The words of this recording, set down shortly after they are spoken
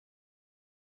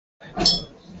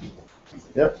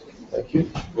Yep, thank you.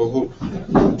 Woohoo.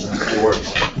 It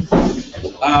works.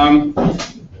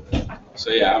 So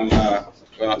yeah, I'm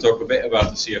going to talk a bit about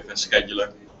the CFS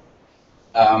scheduler.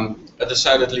 A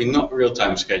decidedly not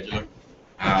real-time scheduler.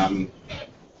 And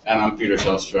I'm Peter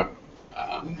Zijlstra.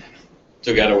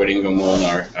 Together with Ingo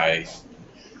Molnar, I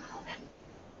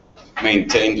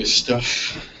maintain this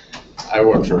stuff. I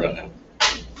work for Red Hat.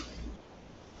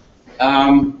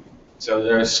 So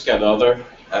there's Sched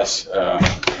as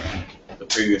the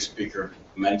previous speaker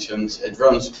mentioned. It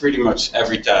runs pretty much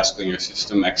every task on your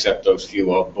system except those few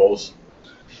oddballs.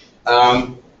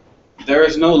 There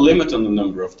is no limit on the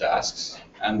number of tasks,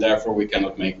 and therefore we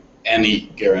cannot make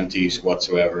any guarantees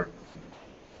whatsoever.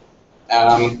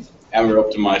 And we're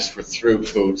optimized for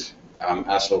throughput,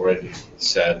 as already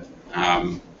said.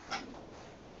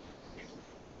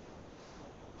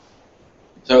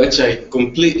 So it's a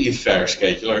completely fair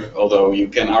scheduler, although you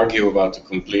can argue about the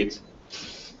complete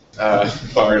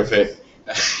part of it.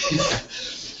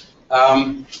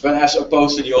 But as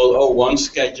opposed to the old O1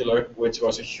 scheduler, which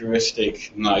was a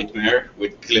heuristic nightmare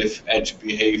with cliff edge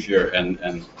behavior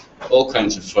and all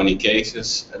kinds of funny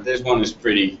cases, this one is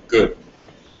pretty good.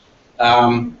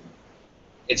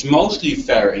 It's mostly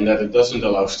fair in that it doesn't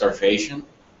allow starvation.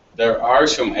 There are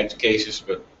some edge cases,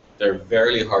 but they're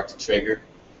very hard to trigger.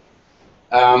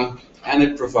 And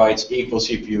it provides equal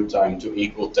CPU time to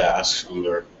equal tasks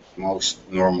under most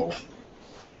normal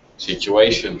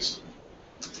situations.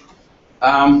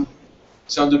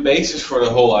 So the basis for the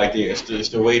whole idea is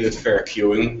the weighted fair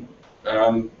queuing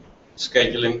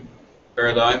scheduling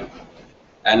paradigm,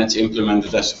 and it's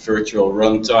implemented as a virtual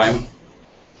runtime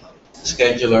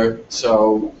scheduler.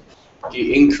 So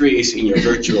the increase in your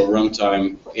virtual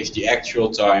runtime is the actual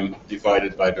time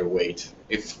divided by the weight.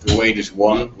 If the weight is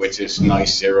 1, which is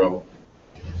nice 0,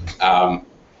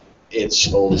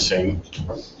 it's all the same.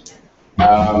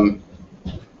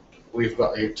 We've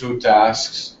got here 2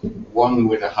 tasks, one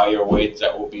with a higher weight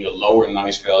that will be a lower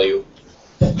nice value.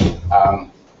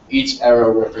 Each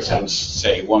arrow represents,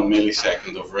 say, 1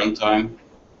 millisecond of runtime.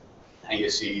 And you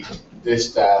see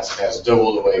this task has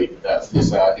double the weight.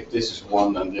 If this is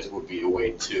 1, then this would be a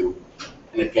weight 2.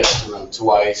 And it gets to run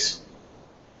twice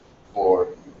for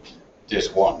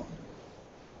this 1.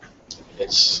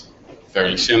 It's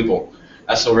fairly simple.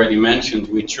 As already mentioned,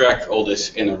 we track all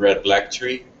this in a red-black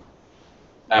tree.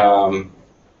 And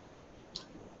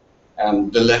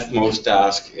the leftmost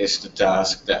task is the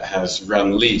task that has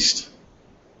run least.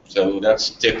 So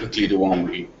that's typically the one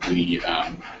we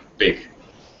pick.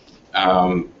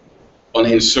 On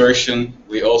insertion,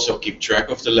 we also keep track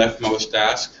of the leftmost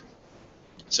task,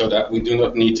 so that we do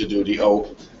not need to do the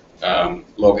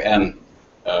log n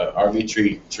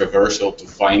arbitrary traversal to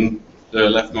find the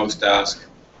leftmost task.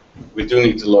 We do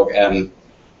need to log n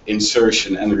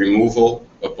insertion and removal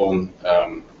upon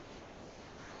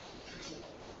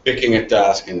picking a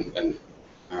task and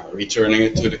returning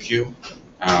it to the queue.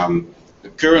 The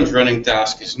current running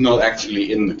task is not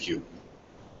actually in the queue.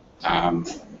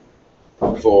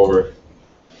 For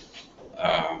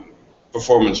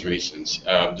performance reasons.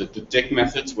 The tick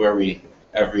method, where we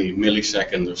every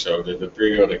millisecond or so, the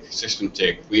periodic system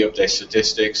tick, we update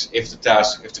statistics. If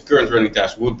the current running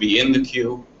task would be in the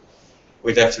queue,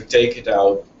 we'd have to take it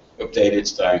out, update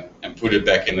its time, and put it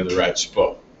back into the right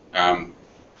spot.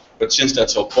 But since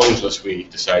that's all pointless, we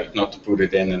decided not to put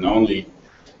it in, and only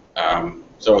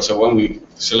so when we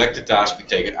select the task, we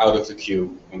take it out of the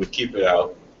queue and we keep it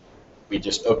out. We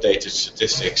just update the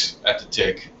statistics at the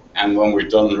tick, and when we're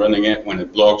done running it, when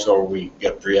it blocks or we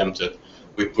get preempted,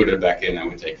 we put it back in and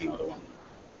we take another one.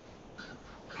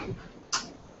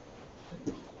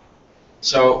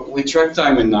 So we track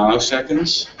time in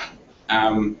nanoseconds,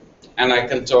 and I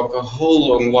can talk a whole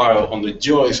long while on the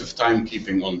joys of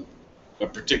timekeeping on a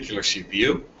particular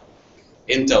CPU.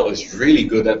 Intel is really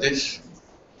good at this.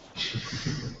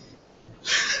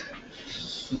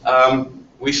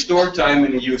 We store time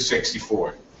in a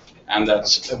U64, and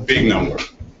that's a big number.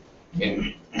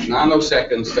 In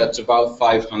nanoseconds, that's about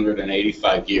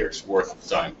 585 years worth of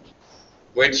time,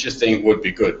 which you think would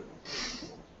be good.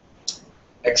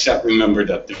 Except remember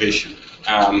that division.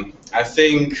 I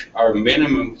think our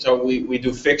minimum, so we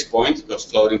do fixed point, because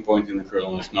floating point in the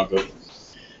kernel is not good.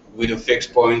 We do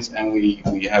fixed points, and we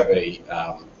have a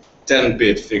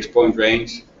 10-bit fixed point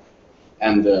range,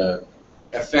 and the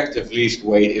effective least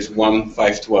weight is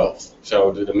 1/512.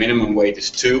 So the minimum weight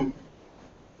is 2,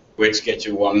 which gets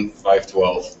you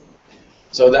 1/512.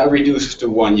 So that reduces to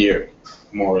 1 year,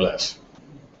 more or less.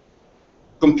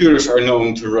 Computers are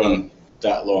known to run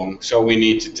that long, so we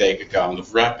need to take account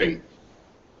of wrapping.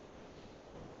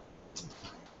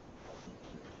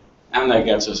 And that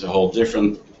gets us a whole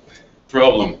different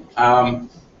problem.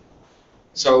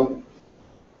 So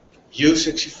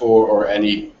U64 or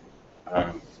any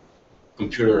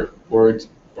computer word,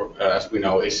 as we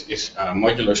know, is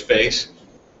modular space.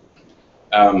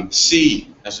 C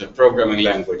as a programming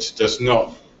language does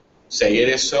not say it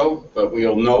is so, but we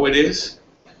all know it is.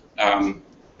 And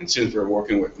since we're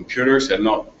working with computers and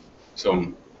not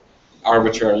some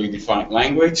arbitrarily defined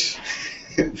language,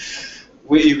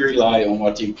 we rely on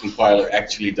what the compiler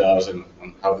actually does and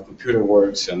how the computer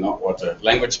works and not what the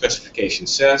language specification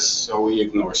says, so we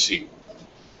ignore C.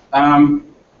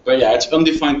 But yeah, it's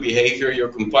undefined behavior. Your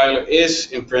compiler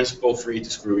is, in principle, free to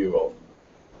screw you over.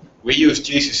 We use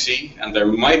GCC, and there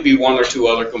might be one or two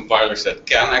other compilers that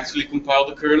can actually compile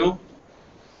the kernel,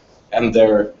 and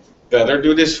they're better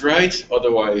do this right,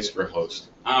 otherwise we're host.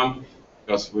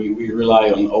 Because we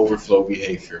rely on overflow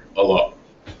behavior a lot.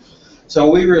 So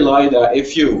we rely that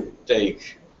if you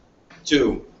take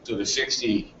 2 to the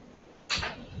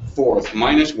 64th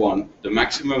minus 1, the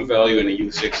maximum value in a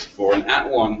U64, and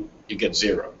add 1, you get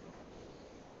 0.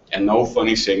 And no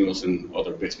funny signals in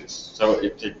other business. So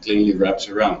it cleanly wraps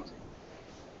around.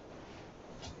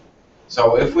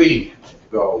 So if we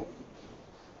go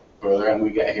further and we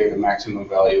get here the maximum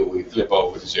value, we flip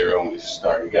over to 0 and we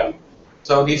start again.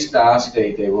 So these tasks,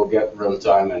 they will get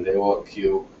runtime and they will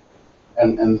queue.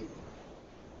 And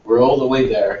we're all the way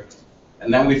there.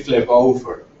 And then we flip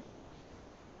over.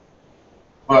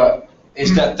 But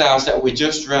is that task that we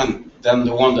just ran then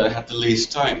the one that had the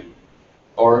least time?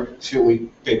 Or should we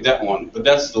pick that one? But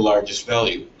that's the largest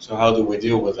value. So how do we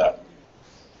deal with that?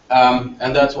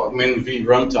 And that's what min v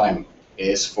runtime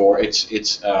is for.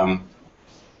 It's a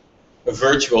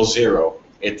virtual zero.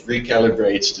 It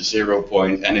recalibrates the 0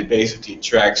 point and it basically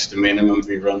tracks the minimum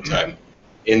v runtime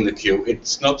in the queue.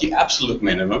 It's not the absolute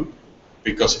minimum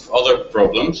because of other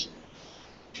problems.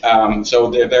 So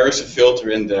there is a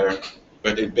filter in there,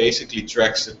 but it basically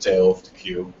tracks the tail of the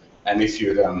queue. And if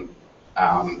you then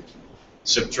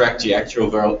subtract the actual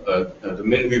the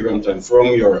min v runtime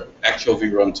from your actual v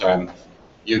runtime,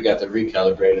 you get a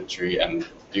recalibrated tree and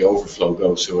the overflow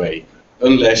goes away,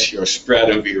 unless your spread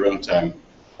in v runtime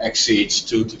exceeds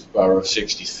 2 to the power of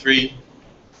 63,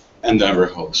 and then we're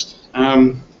host.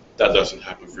 That doesn't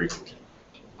happen frequently,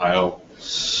 I hope.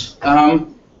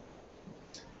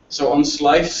 So on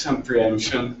slice and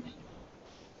preemption,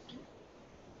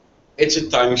 it's a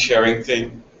time sharing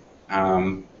thing.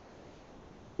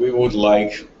 We would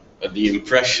like the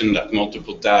impression that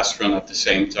multiple tasks run at the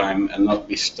same time and not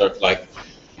be stuck like,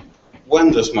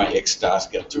 when does my X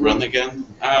task get to run again?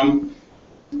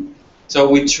 So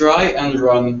we try and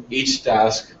run each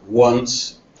task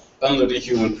once under the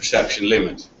human perception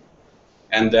limit.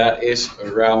 And that is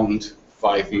around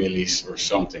 5 millis or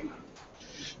something.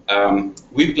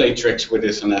 We play tricks with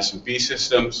this on SMP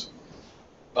systems.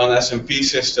 On SMP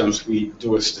systems, we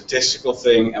do a statistical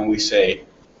thing and we say,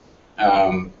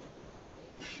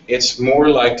 it's more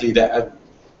likely that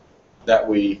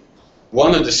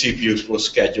one of the CPUs will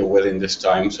schedule within this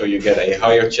time, so you get a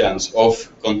higher chance of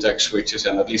context switches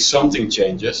and at least something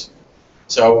changes.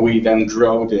 So we then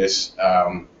grow this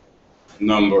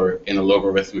number in a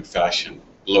logarithmic fashion,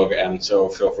 log n. So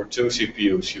for 2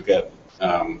 CPUs you get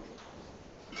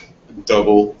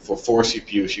double. For 4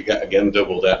 CPUs you get again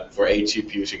double that. For 8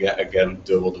 CPUs you get again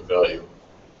double the value.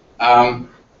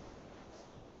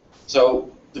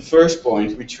 So the first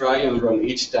point, we try and run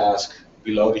each task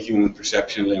below the human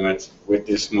perception limit with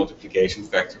this multiplication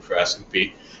factor for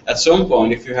SMP. At some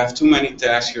point, if you have too many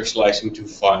tasks, you're slicing too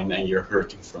fine and you're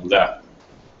hurting from that.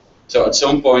 So at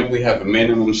some point we have a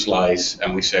minimum slice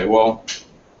and we say, well,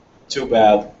 too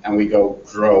bad, and we go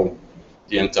grow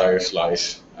the entire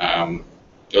slice,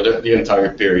 the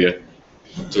entire period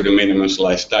to the minimum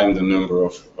slice time the number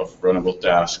of runnable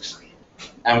tasks.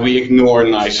 And we ignore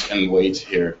nice and wait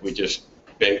here. We just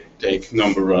take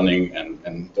number running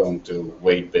and don't do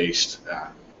weight-based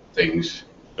things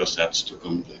because that's too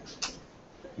complex.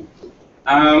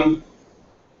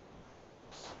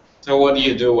 So what do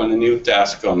you do when a new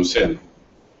task comes in?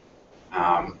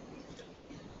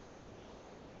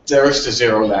 There is the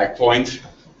 0 lag point.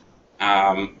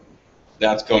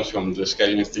 That comes from the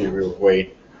scaling theory of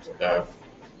weight, the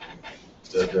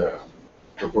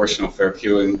proportional fair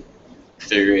queuing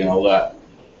theory and all that.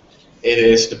 It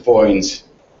is the point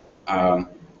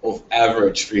of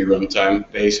average free runtime,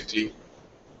 basically.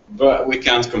 But we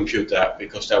can't compute that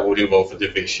because that would involve a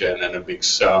division and a big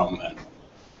sum, and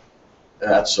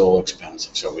that's all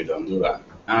expensive, so we don't do that.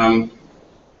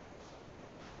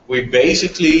 We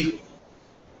basically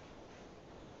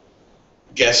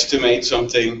guesstimate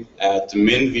something at the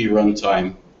min v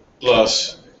runtime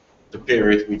plus the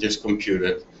period we just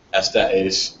computed, as that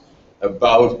is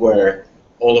about where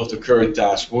all of the current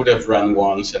tasks would have run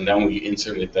once, and then we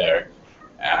insert it there.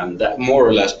 And that more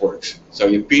or less works. So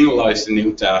you penalize the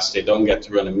new tasks, they don't get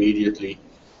to run immediately,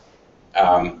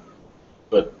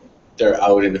 but they're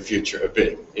out in the future a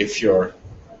bit if your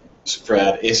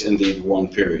spread is indeed one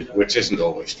period, which isn't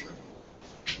always true.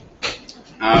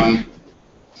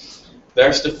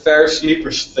 There's the fair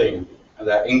sleepers thing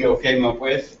that Ingo came up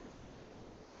with.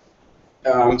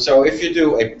 So if you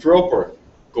do a proper,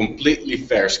 completely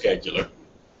fair scheduler,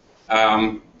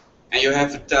 and you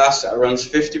have a task that runs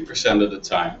 50% of the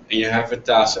time, and you have a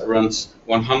task that runs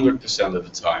 100% of the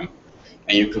time,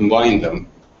 and you combine them,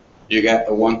 you get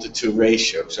a 1-to-2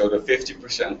 ratio. So the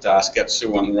 50% task gets to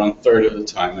run 1/3 of the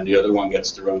time, and the other one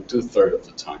gets to run 2/3 of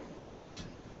the time.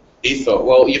 He thought,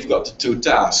 well, you've got the two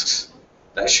tasks.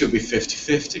 That should be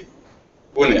 50-50,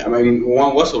 wouldn't it? I mean,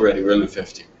 one was already running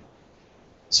 50.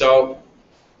 So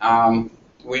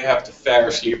we have the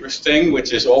fair sleepers thing,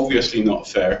 which is obviously not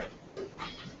fair.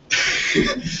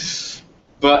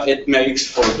 But it makes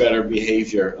for better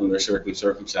behavior under certain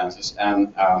circumstances.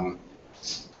 And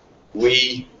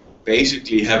we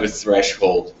basically have a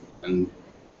threshold and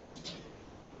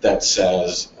that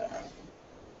says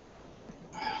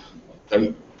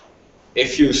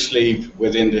if you sleep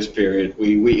within this period,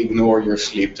 we ignore your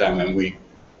sleep time and we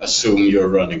assume you're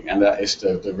running. And that is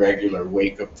the regular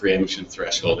wake-up preemption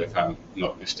threshold, if I'm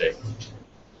not mistaken.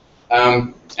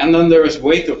 And then there is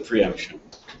wake-up preemption.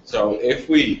 So if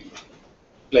we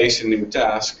place a new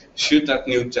task, should that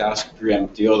new task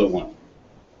preempt the other one?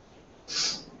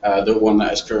 The one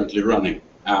that is currently running.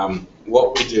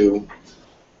 What we do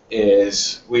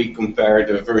is we compare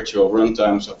the virtual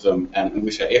runtimes of them, and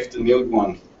we say if the new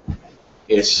one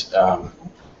is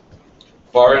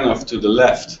far enough to the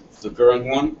left of the current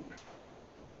one,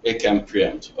 it can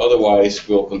preempt. Otherwise,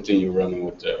 we'll continue running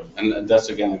with the, and that's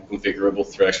again a configurable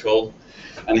threshold.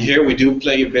 And here we do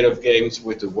play a bit of games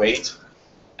with the weight,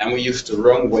 and we use the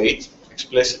wrong weight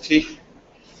explicitly.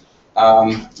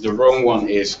 The wrong one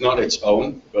is not its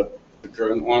own, but the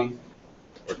current one.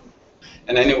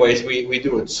 And anyways, we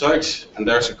do it such, and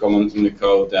there's a comment in the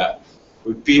code that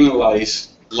we penalize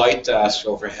light tasks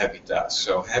over heavy tasks.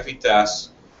 So heavy tasks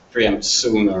preempt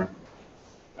sooner,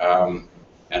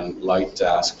 and light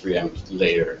tasks preempt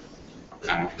later.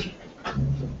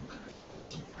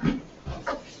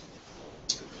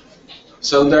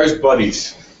 So there's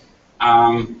bodies,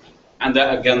 and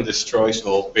that again destroys the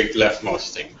whole big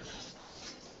leftmost thing.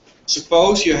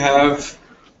 Suppose you have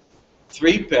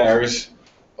 3 pairs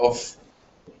of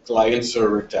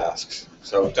client-server tasks.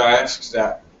 So tasks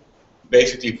that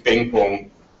basically ping-pong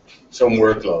some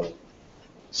workload,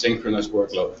 synchronous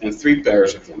workload, and 3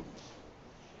 pairs of them.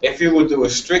 If you would do a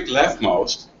strict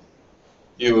leftmost,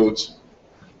 you would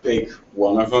pick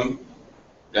one of them,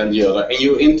 then the other, and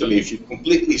you interleave. You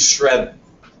completely shred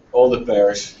all the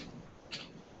pairs,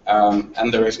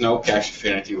 and there is no cache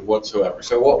affinity whatsoever.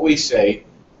 So what we say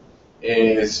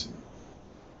is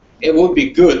it would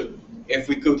be good if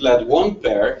we could let one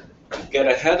pair get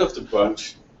ahead of the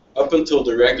bunch up until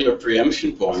the regular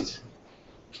preemption point,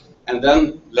 and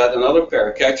then let another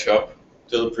pair catch up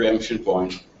to the preemption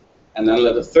point, and then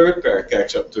let a third pair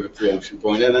catch up to the preemption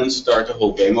point, and then start the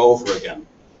whole game over again.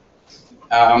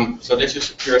 So this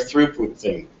is a pure throughput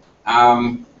thing.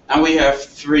 And we have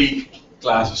 3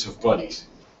 classes of bodies.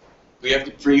 We have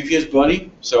the previous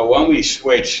body, so when we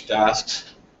switch tasks,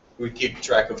 we keep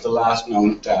track of the last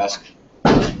known task,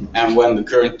 and when the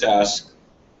current task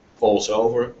falls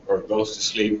over or goes to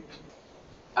sleep,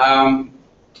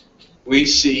 we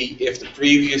see if the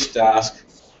previous task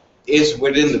is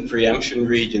within the preemption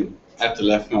region at the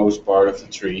leftmost part of the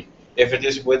tree. If it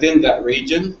is within that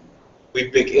region, we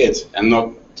pick it and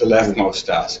not the leftmost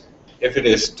task. If it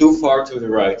is too far to the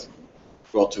right,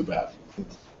 well, too bad.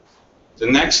 The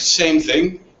next same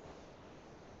thing,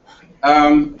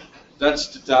 that's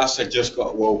the task that just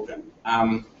got woken.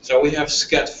 So we have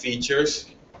scat features,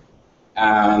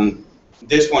 and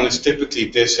this one is typically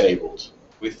disabled.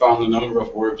 We found a number of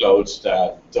workloads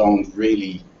that don't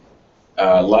really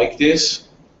like this,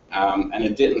 and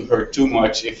it didn't hurt too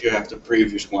much if you have the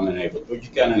previous one enabled, but you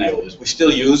can enable this. We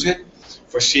still use it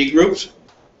for C groups,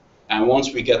 and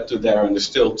once we get to there and there's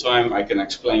still time, I can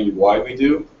explain you why we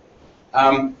do.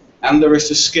 And there is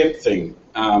the skip thing.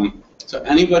 So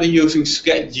anybody using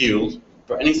scat-yield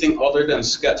for anything other than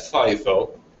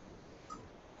scat-FIFO,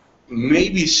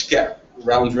 maybe scat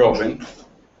round robin,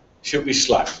 should be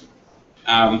slapped.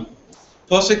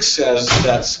 POSIX says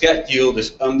that scat-yield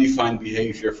is undefined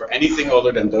behavior for anything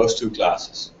other than those 2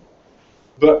 classes.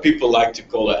 But people like to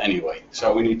call it anyway,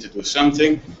 so we need to do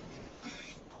something.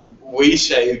 we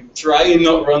say try and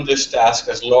not run this task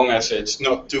as long as it's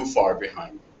not too far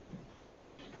behind.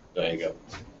 There you go.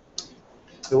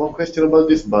 So one question about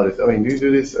this buddies. I mean, do you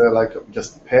do this like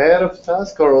just pair of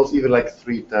tasks, or also even like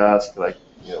 3 tasks, like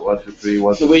 1, 2, 3,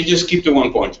 1, 2, So we just keep the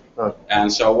 1 point, oh.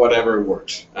 and so whatever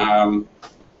works.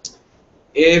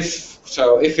 If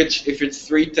it's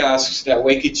 3 tasks that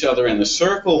wake each other in a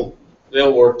circle,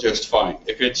 they'll work just fine.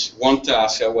 If it's 1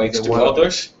 task that wakes 2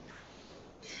 others,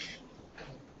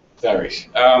 varies.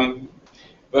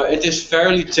 But it is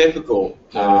fairly typical,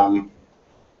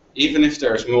 even if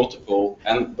there's multiple,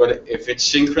 but if it's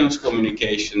synchronous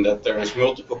communication, that there is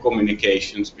multiple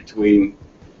communications between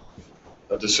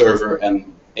the server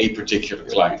and a particular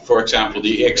client. For example,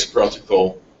 the X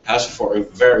protocol has for a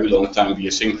very long time been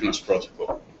a synchronous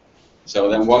protocol. So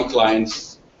then one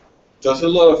client does a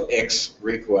lot of X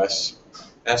requests,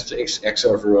 has the X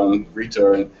overrun,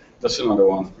 return, does another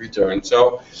one, return.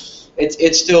 So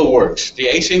it still works. The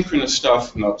asynchronous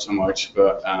stuff, not so much,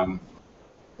 but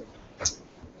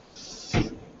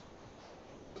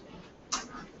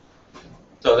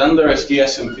so then there is the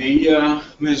SMP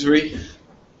misery.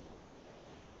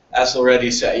 As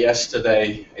already said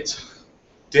yesterday, it's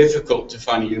difficult to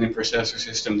find a uniprocessor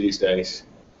system these days.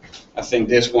 I think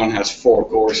this one has 4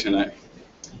 cores in it.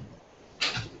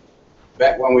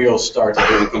 Back when we all started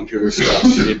doing computer stuff,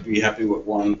 you'd be happy with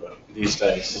 1, but these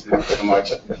days, not so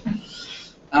much.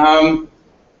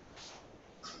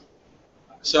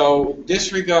 So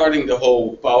disregarding the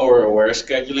whole power-aware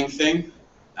scheduling thing,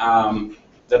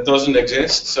 that doesn't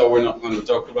exist, so we're not going to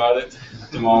talk about it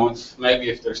at the moment. Maybe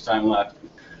if there's time left.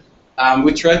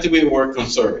 We try to be work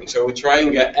conserving, so we try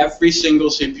and get every single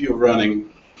CPU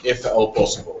running if at all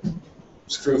possible.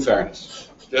 Screw fairness.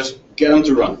 Just get them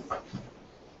to run.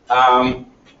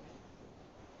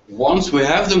 Once we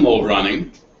have them all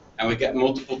running and we get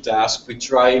multiple tasks, we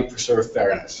try and preserve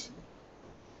fairness.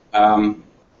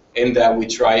 In that we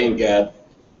try and get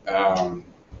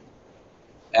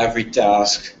every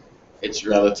task its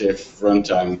relative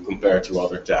runtime compared to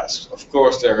other tasks. Of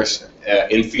course, there's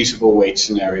infeasible wait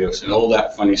scenarios and all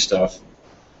that funny stuff,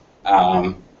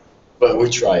 but we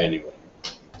try anyway.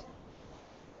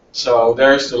 So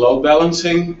there's the load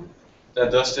balancing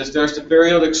that does this. There's the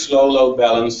periodic slow load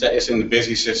balance that is in the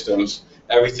busy systems.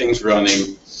 Everything's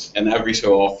running, and every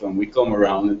so often we come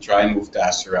around and try and move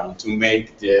tasks around to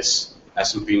make this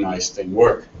SMP nice thing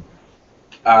work.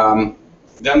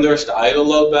 Then there's the idle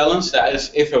load balance. That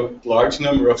is, if a large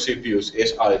number of CPUs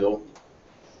is idle,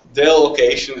 they'll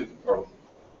occasionally,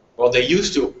 well, they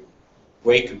used to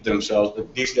wake themselves,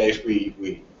 but these days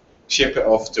we ship it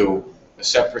off to a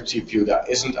separate CPU that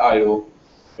isn't idle,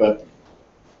 but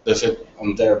does it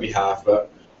on their behalf.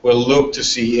 But we'll look to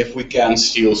see if we can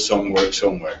steal some work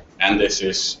somewhere. And this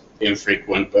is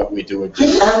infrequent, but we do it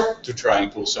just to try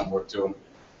and pull some work to them.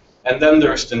 And then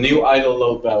there's the new idle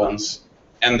load balance.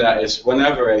 And that is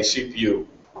whenever a CPU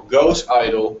goes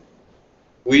idle,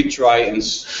 we try and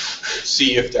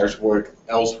see if there's work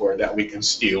elsewhere that we can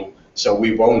steal, so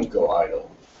we won't go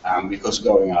idle, because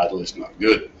going idle is not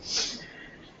good.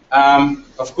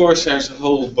 Of course, there's a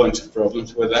whole bunch of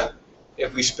problems with that.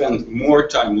 If we spend more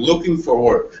time looking for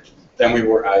work than we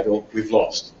were idle, we've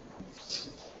lost.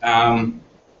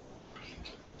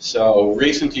 So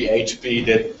recently HP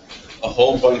did a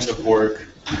whole bunch of work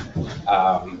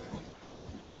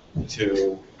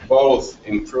to both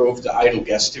improve the idle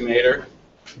guesstimator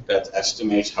that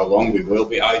estimates how long we will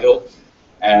be idle,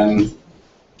 and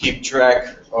keep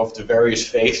track of the various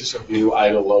phases of new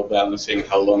idle load balancing,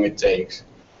 how long it takes.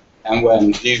 And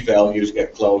when these values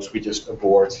get close, we just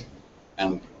abort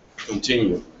and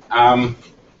continue. And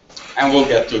we'll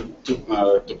get to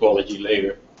topology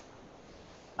later.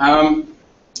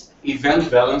 Event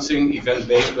balancing,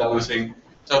 event-based balancing.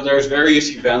 So there's various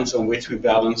events on which we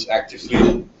balance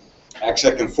actively.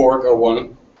 Exec and fork are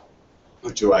 1,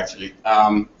 or 2 actually.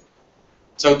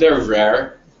 So they're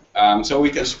rare, so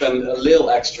we can spend a little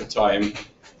extra time.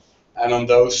 And on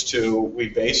those 2, we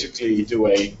basically do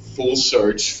a full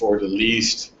search for the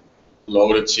least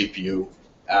loaded CPU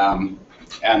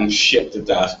and ship the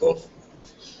task off.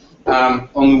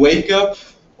 On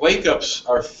wake-ups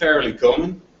are fairly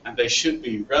common, and they should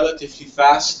be relatively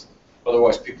fast,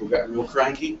 otherwise people get real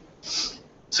cranky.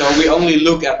 So we only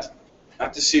look at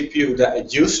the CPU that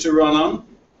it used to run on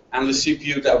and the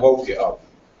CPU that woke it up.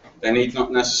 They need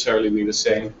not necessarily be the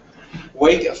same.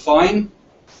 Wake it fine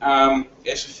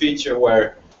is a feature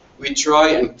where we try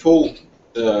and pull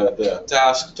the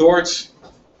task towards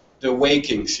the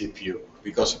waking CPU,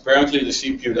 because apparently the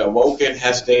CPU that woke it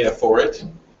has data for it.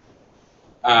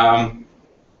 And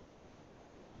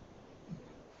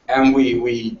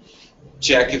we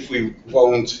check if we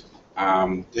won't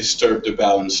disturb the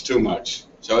balance too much.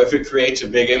 So if it creates a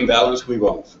big imbalance, we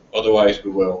won't. Otherwise,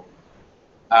 we will.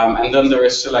 And then there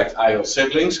is select idle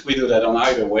siblings. We do that on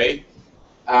either way.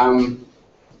 And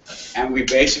we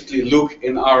basically look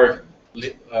in our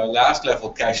last level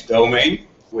cache domain,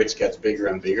 which gets bigger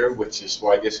and bigger, which is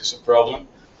why this is a problem.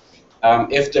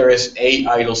 If there is a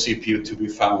idle CPU to be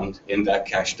found in that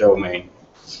cache domain.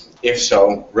 If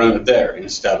so, run it there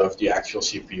instead of the actual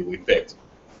CPU we picked.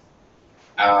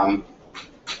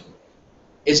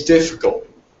 It's difficult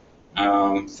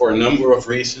for a number of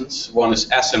reasons. One is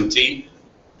SMT.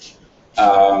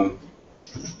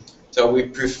 So we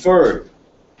prefer,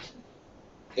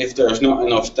 if there's not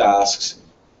enough tasks,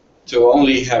 to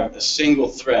only have a single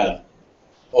thread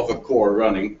of a core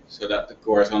running, so that the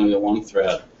core is only the one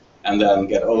thread, and then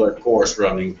get other cores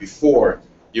running before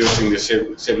using the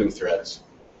sibling threads.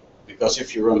 Because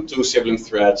if you run two sibling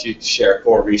threads, you share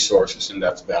core resources, and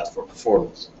that's bad for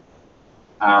performance.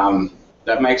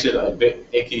 That makes it a bit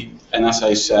icky, and as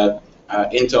I said,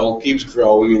 Intel keeps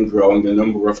growing and growing the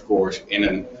number of cores in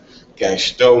a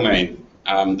cache domain.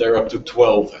 They're up to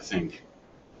 12, I think.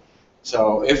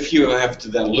 So if you have to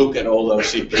then look at all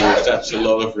those CPUs, that's a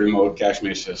lot of remote cache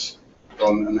misses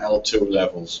on an L2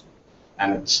 levels,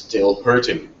 and it's still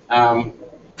hurting.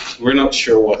 We're not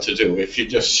sure what to do. If you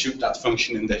just shoot that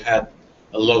function in the head,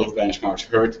 a lot of benchmarks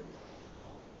hurt,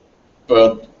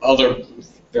 but other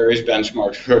various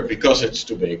benchmarks hurt because it's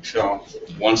too big. So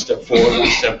one step forward, one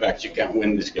step back, you can't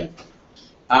win this game.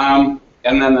 And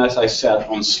then, as I said,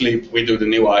 on sleep, we do the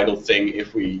new idle thing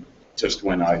if we just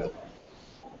win idle.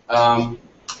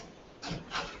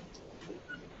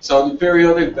 So the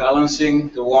periodic balancing,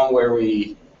 the one where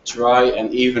we try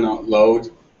and even out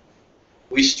load,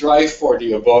 we strive for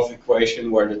the above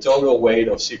equation where the total weight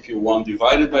of CPU 1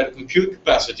 divided by the compute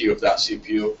capacity of that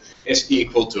CPU is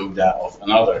equal to that of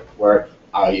another, where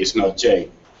I is not J.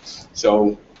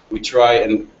 So we try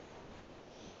and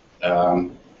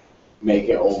make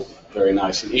it all very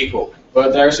nice and equal.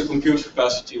 But there's a compute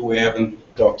capacity, we haven't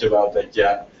talked about that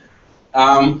yet.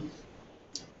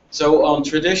 So on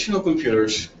traditional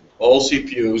computers, all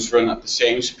CPUs run at the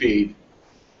same speed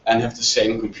and have the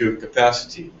same compute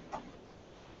capacity.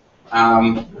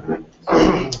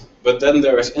 But then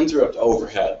there is interrupt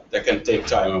overhead that can take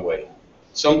time away.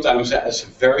 Sometimes that is a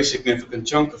very significant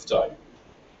chunk of time.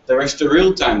 There is the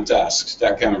real-time tasks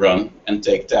that can run and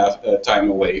take time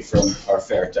away from our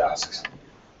fair tasks.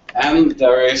 And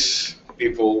there is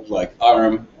people like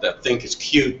ARM that think it's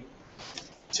cute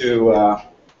to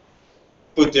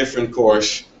put different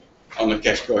cores on a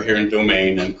cache coherent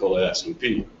domain and call it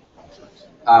SMP.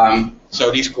 So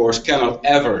these cores cannot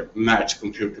ever match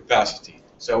compute capacity.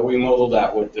 So we model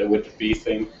that with the B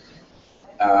thing.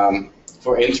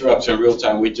 For interrupts in real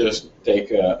time, we just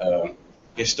take a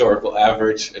historical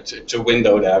average, it's a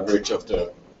windowed average of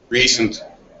the recent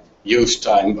use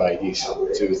time by these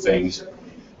two things,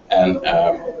 and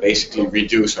basically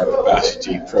reduce our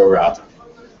capacity pro rata.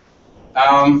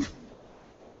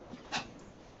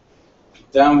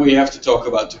 Then we have to talk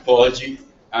about topology.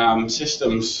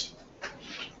 Systems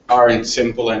aren't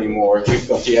simple anymore. We've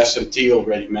got the SMT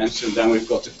already mentioned, then we've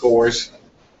got the cores.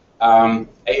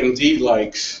 AMD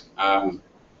likes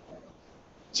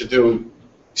to do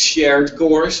shared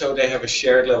cores, so they have a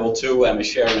shared level 2 and a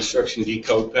shared instruction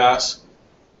decode pass.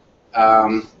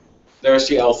 There's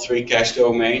the L3 cache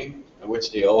domain,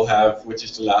 which they all have, which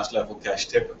is the last level cache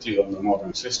typically on the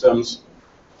modern systems.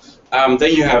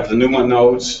 Then you have the NUMA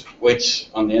nodes, which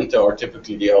on the Intel are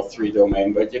typically the L3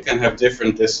 domain, but you can have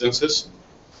different distances.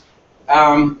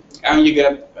 And you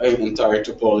get an entire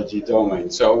topology domain.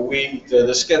 So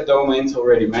the SCED domains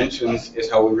already mentioned is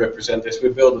how we represent this. We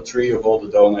build a tree of all the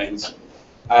domains.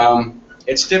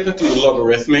 It's typically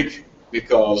logarithmic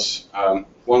because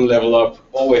one level up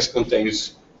always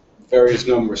contains various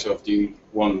numbers of the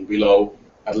one below,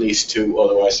 at least 2,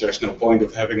 otherwise there's no point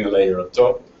of having a layer on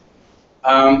top.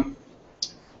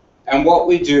 And what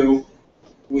we do,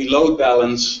 we load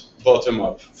balance bottom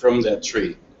up from that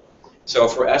tree. So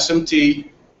for SMT,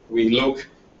 we look,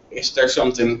 is there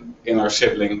something in our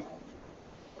sibling?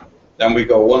 Then we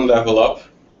go one level up,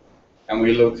 and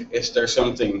we look, is there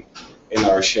something in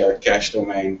our shared cache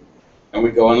domain? And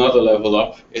we go another level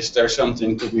up, is there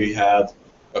something to be had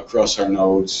across our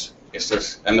nodes?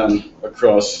 And then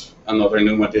across another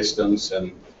NUMA distance,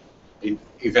 and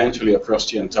eventually across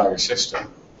the entire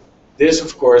system. This,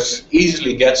 of course,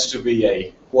 easily gets to be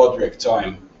a quadric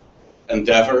time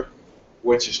endeavor,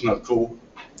 which is not cool.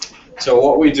 So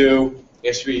what we do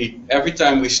is every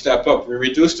time we step up, we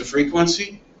reduce the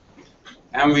frequency,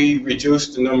 and we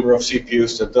reduce the number of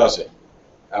CPUs that does it.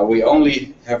 We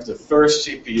only have the first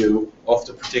CPU of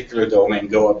the particular domain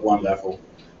go up one level,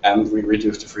 and we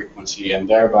reduce the frequency, and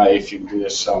thereby, if you do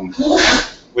this sum,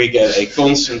 we get a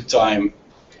constant time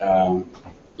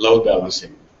load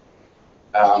balancing.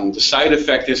 The side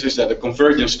effect is that the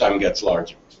convergence time gets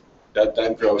larger.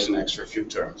 That grows an extra few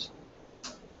terms.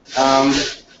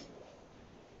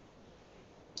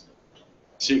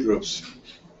 C groups.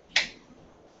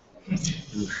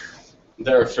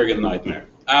 They're a friggin' nightmare.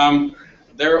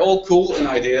 They're all cool in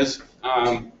ideas.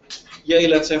 Yay,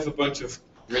 let's have a bunch of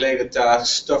related tasks,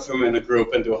 stuff them in a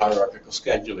group, and do hierarchical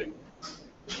scheduling.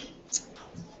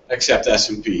 Except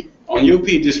SMP. On UP,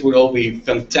 this would all be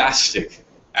fantastic.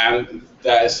 And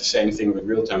that is the same thing with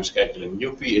real-time scheduling.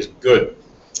 UP is good.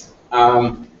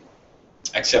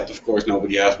 Except, of course,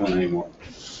 nobody has one anymore.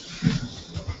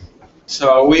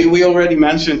 So we already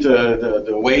mentioned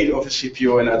the weight of a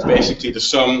CPU, and that's basically the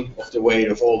sum of the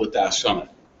weight of all the tasks on it.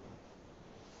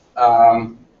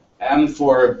 And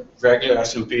for regular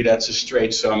SMP, that's a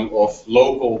straight sum of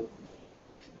local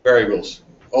variables.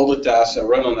 All the tasks that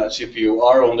run on that CPU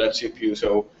are on that CPU,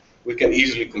 so we can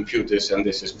easily compute this, and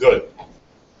this is good.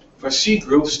 For C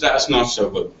groups, that's not so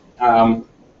good.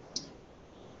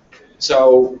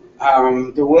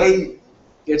 The way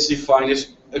it's defined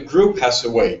is a group has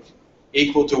a weight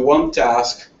equal to one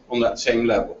task on that same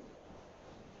level.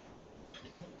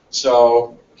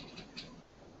 So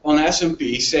on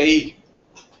SMP, say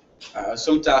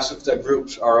some tasks of that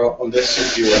groups are on this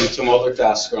CPU and some other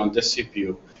tasks are on this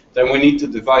CPU, then we need to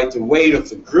divide the weight of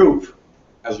the group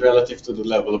as relative to the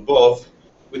level above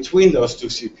between those two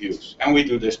CPUs. And we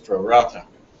do this pro rata,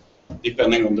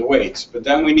 depending on the weights. But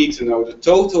then we need to know the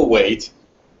total weight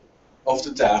of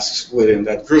the tasks within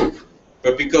that group.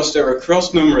 But because they're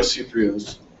across numerous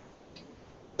CPUs,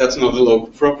 that's not a local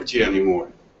property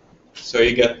anymore. So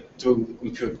you get to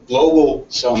compute global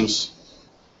sums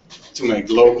to make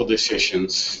local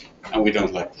decisions, and we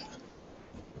don't like that.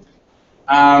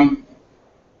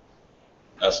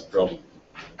 That's the problem.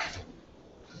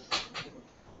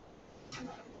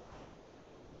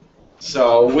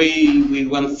 So we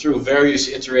went through various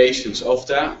iterations of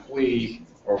that. We,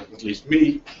 or at least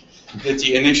me, did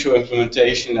the initial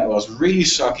implementation that was really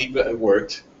sucky, but it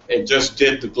worked. It just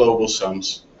did the global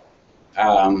sums.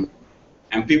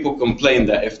 And people complained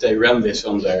that if they ran this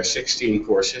on their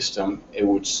 16-core system, it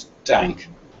would tank.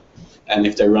 And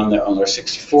if they run that on their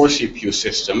 64 CPU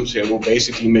systems, it will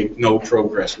basically make no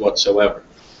progress whatsoever.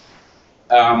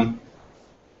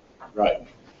 Right.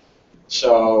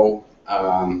 So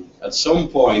at some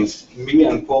point, me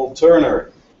and Paul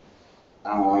Turner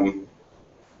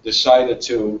decided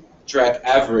to track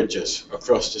averages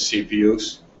across the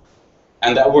CPUs,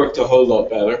 and that worked a whole lot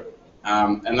better.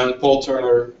 And then Paul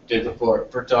Turner did the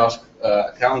per task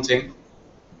accounting,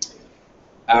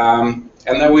 and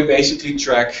then we basically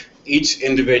track each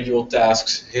individual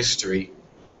task's history,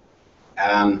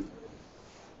 and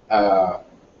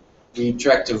we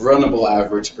track the runnable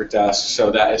average per task,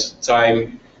 so that is the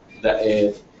time that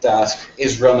a task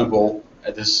is runnable.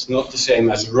 It is not the same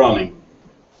as running.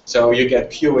 So you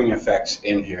get queuing effects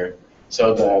in here.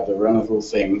 So the runnable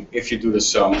thing, if you do the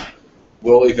sum,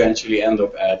 will eventually end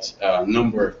up at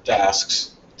number of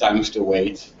tasks times the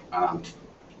weight.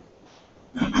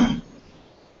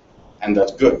 And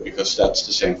that's good, because that's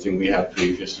the same thing we had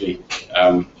previously.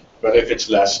 But if it's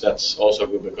less, that's also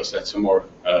good, because that's a more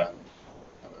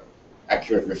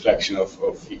accurate reflection of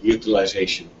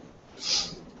utilization.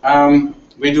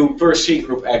 We do per C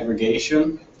group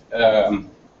aggregation.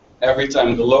 Every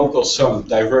time the local sum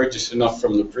diverges enough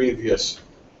from the previous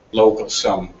local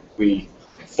sum, we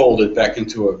fold it back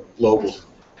into a global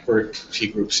per C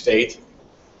group state.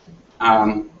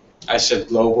 I said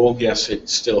global, yes, it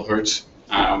still hurts.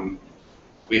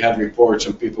 We had reports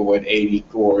on people with 80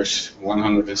 cores,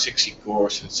 160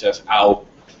 cores, and it says, ow.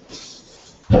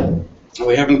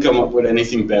 We haven't come up with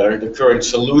anything better. The current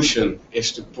solution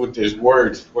is to put this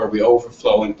word where we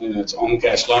overflow in its own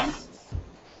cache line.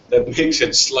 That makes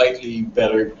it slightly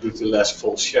better due to less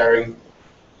false sharing.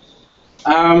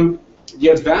 The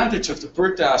advantage of the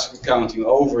per task accounting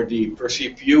over the per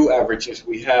CPU averages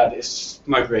we had is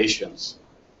migrations.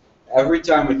 Every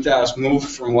time a task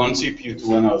moves from one CPU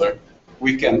to another,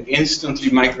 we can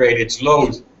instantly migrate its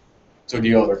load to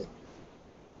the other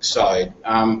side.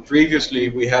 Previously,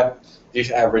 we had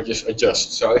these averages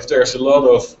adjust. So if there's a lot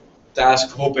of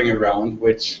task hopping around,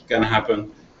 which can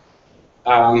happen,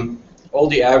 all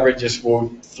the averages will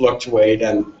fluctuate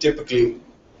and typically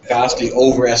vastly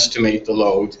overestimate the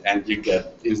load, and you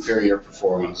get inferior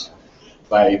performance.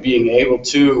 By being able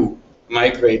to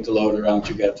migrate the load around,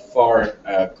 you get far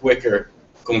quicker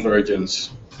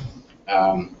convergence,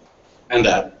 and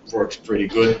that works pretty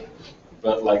good.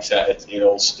 But like I said, it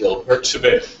all still hurts a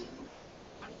bit.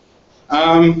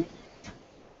 I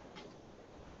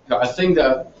think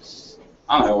that,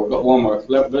 I don't know, we've got one more,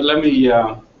 but let me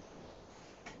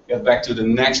get back to the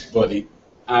next buddy.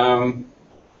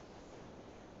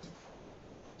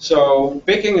 So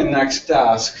picking a next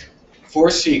task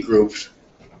for C groups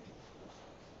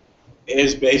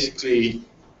is basically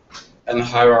an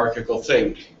hierarchical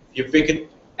thing. You pick an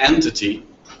entity.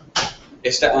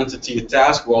 Is the entity a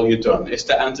task? Well, you're done. Is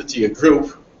the entity a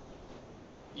group?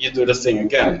 You do the thing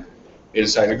again.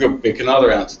 Inside a group, pick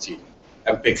another entity,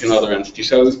 and pick another entity.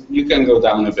 So you can go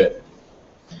down a bit.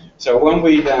 So when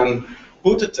we then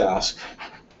put a task,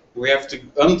 we have to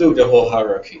undo the whole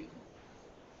hierarchy,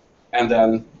 and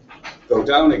then go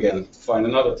down again, find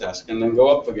another task, and then go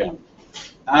up again.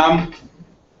 And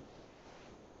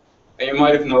you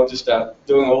might have noticed that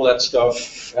doing all that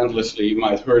stuff endlessly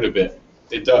might hurt a bit.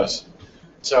 It does.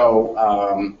 So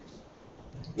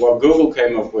what Google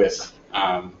came up with,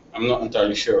 I'm not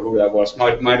entirely sure who that was,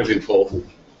 might have been Paul,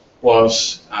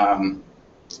 was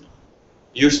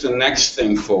use the next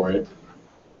thing for it.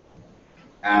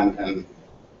 And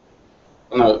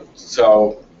no,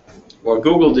 so what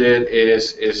Google did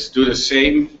is do the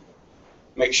same,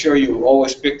 make sure you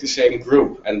always pick the same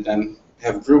group, and then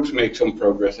have groups make some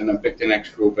progress, and then pick the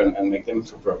next group and make them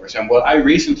some progress. And what I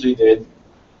recently did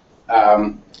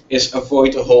is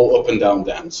avoid the whole up and down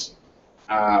dance.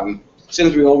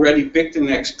 Since we already picked the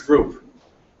next group,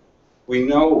 we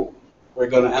know we're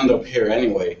going to end up here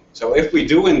anyway. So if we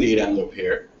do indeed end up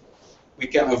here, we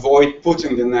can avoid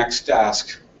putting the next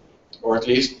task, or at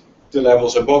least the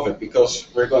levels above it, because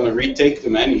we're going to retake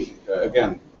them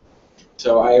again.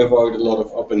 So I avoid a lot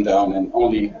of up and down and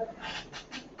only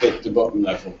pick the bottom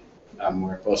level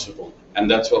where possible. And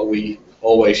that's what we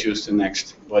always use the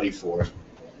next buddy for.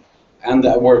 And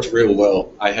that works real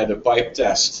well. I had a pipe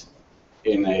test.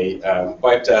 In a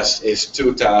pipe test is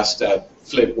two tasks that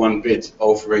flip one bit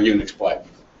over a Unix pipe.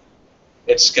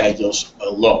 It schedules a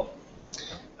lot.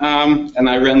 And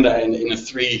I ran that in a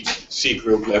 3 C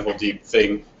group level deep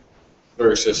thing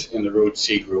versus in the root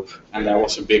C group, and that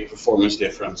was a big performance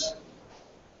difference.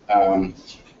 I'd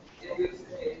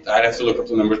have to look up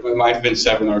the numbers, but it might have been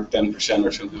 7 or 10%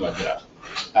 or something like that.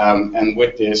 And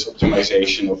with this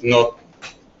optimization of not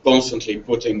constantly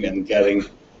putting and getting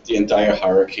the entire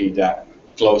hierarchy that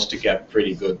close to get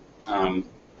pretty good.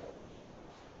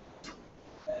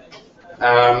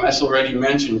 As already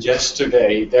mentioned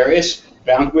yesterday, there is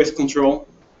bandwidth control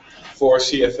for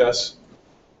CFS.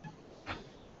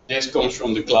 This comes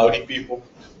from the cloudy people.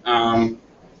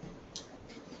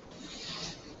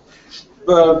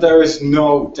 But there is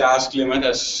no task limit,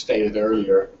 as stated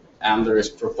earlier, and there is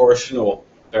proportional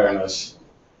fairness.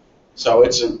 So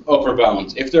it's an upper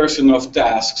bound. If there's enough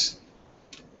tasks,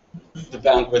 the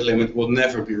bandwidth limit will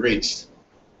never be reached.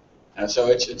 And so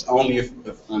it's only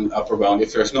an upper bound.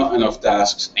 If there's not enough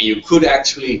tasks, and you could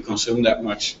actually consume that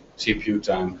much CPU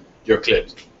time, you're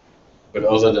clipped. But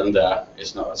other than that,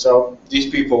 it's not. So these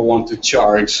people want to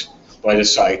charge by the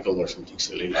cycle or something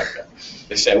silly like that.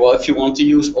 They say, well, if you want to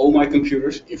use all my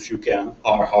computers, if you can,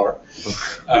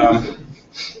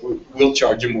 we'll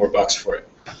charge you more bucks for it.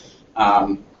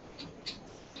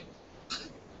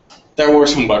 There were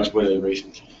some bugs with it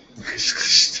recently.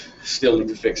 Still need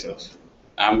to fix those.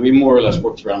 We more or less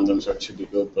worked around them, so it should be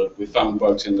good, but we found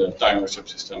bugs in the timer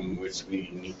subsystem which we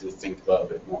need to think about a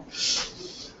bit more.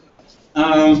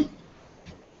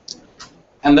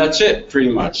 And that's it, pretty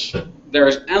much.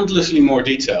 There's endlessly more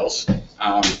details.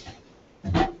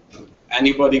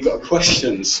 Anybody got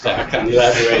questions that I can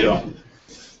elaborate on?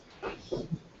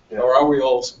 Yeah. Or are we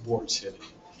all bored silly?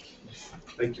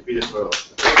 Thank you, Peter, for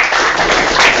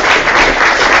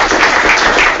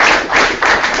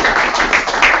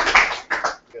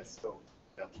yes, so,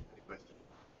 yeah, any question?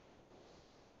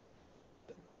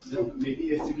 So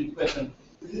maybe a stupid question.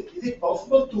 Is it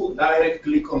possible to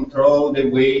directly control the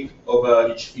weight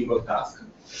of each single task,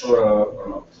 or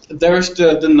not? There's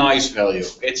the nice value.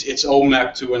 It's all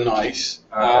mapped to a nice.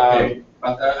 Okay.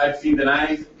 But I've seen the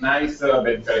nice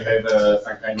that have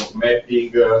some kind of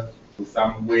mapping to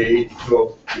some weight,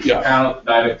 so you cannot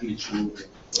directly choose.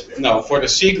 No, for the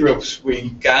C groups we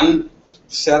can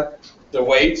set the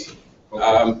weight.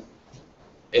 Okay.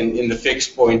 In the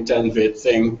fixed point 10-bit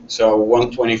thing, so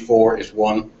 124 is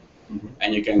 1,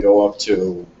 and you can go up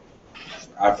to,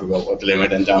 I forgot what the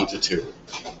limit, and down to 2.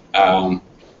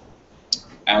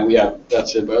 And yeah,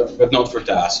 that's it, but not for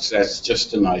tasks, that's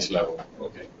just a nice level.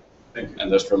 Okay, thank you. And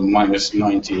that's from minus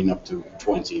 19 up to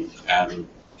 20, and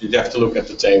you'd have to look at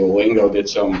the table. Ingo did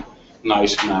some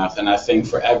nice math, and I think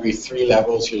for every 3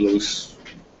 levels you lose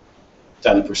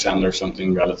 10% or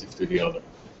something relative to the other.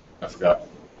 I forgot.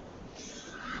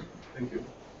 Thank you.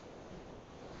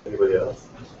 Anybody else?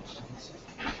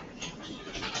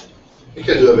 I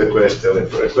can do have a question.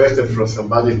 A question from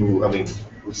somebody who,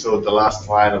 who saw the last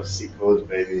line of C code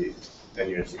maybe 10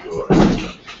 years ago,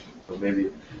 or maybe.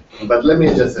 But let me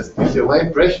just ask you. My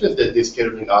impression is that this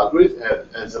scheduling algorithm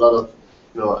has a lot of,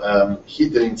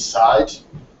 hidden inside.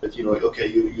 That okay,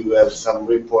 you have some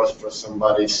reports for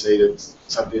somebody say that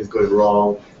something is going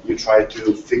wrong. You try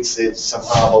to fix it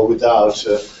somehow without,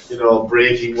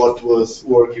 breaking what was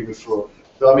working before.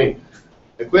 So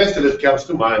the question that comes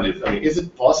to mind is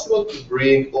it possible to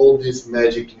bring all this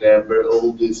magic number,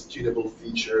 all this tunable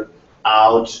feature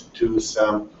out to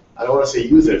some, I don't want to say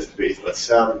user space, but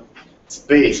some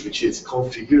space which is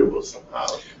configurable somehow?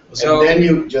 So, and then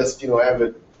you just, have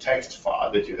a text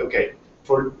file that okay,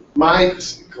 for my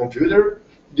computer,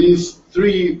 these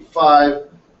 3, 5,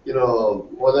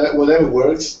 whatever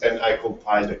works, and I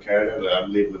compile the kernel and I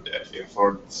live with that. And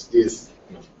for this.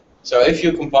 So if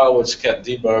you compile with scat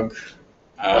debug,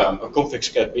 or config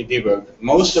scat debug,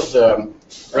 most of the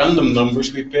random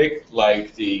numbers we pick,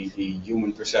 like the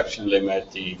human perception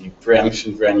limit, the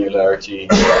preemption granularity,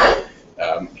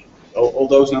 all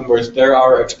those numbers, they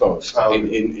are exposed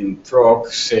in proc,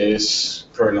 sys,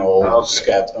 kernel,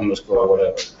 scat underscore,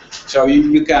 whatever. So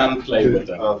you can play with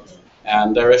them.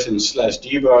 And there is in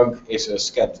 /debug is a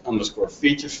scat underscore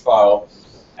features file,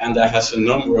 and that has a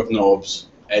number of knobs.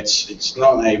 It's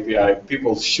not an API.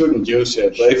 People shouldn't use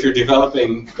it, but if you're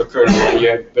developing the kernel and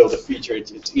you build a feature,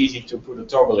 it's easy to put a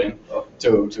toggle in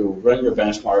to run your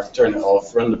benchmark, turn it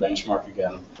off, run the benchmark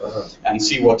again, and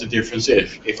see what the difference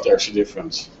is, if there's a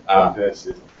difference.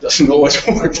 Doesn't always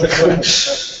work.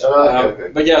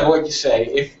 But yeah, what you say,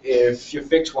 if you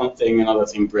fix one thing, another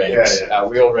thing breaks.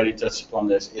 We already touched upon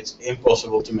this. It's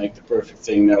impossible to make the perfect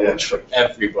thing that works for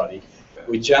everybody.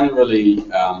 We generally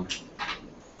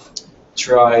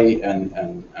try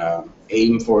and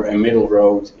aim for a middle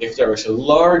road. If there is a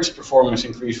large performance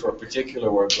increase for a particular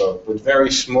workload, but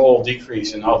very small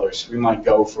decrease in others, we might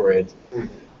go for it.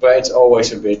 But it's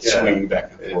always a bit swinging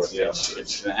back and forth.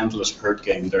 It's an endless hurt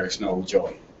game. There is no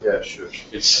joy. Yeah, sure.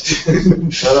 It's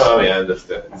no, I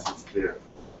understand. It's clear.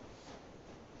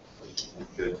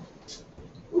 Okay.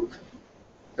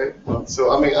 Okay. So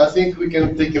I think we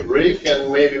can take a break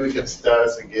and maybe we can start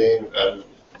again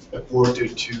a quarter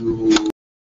to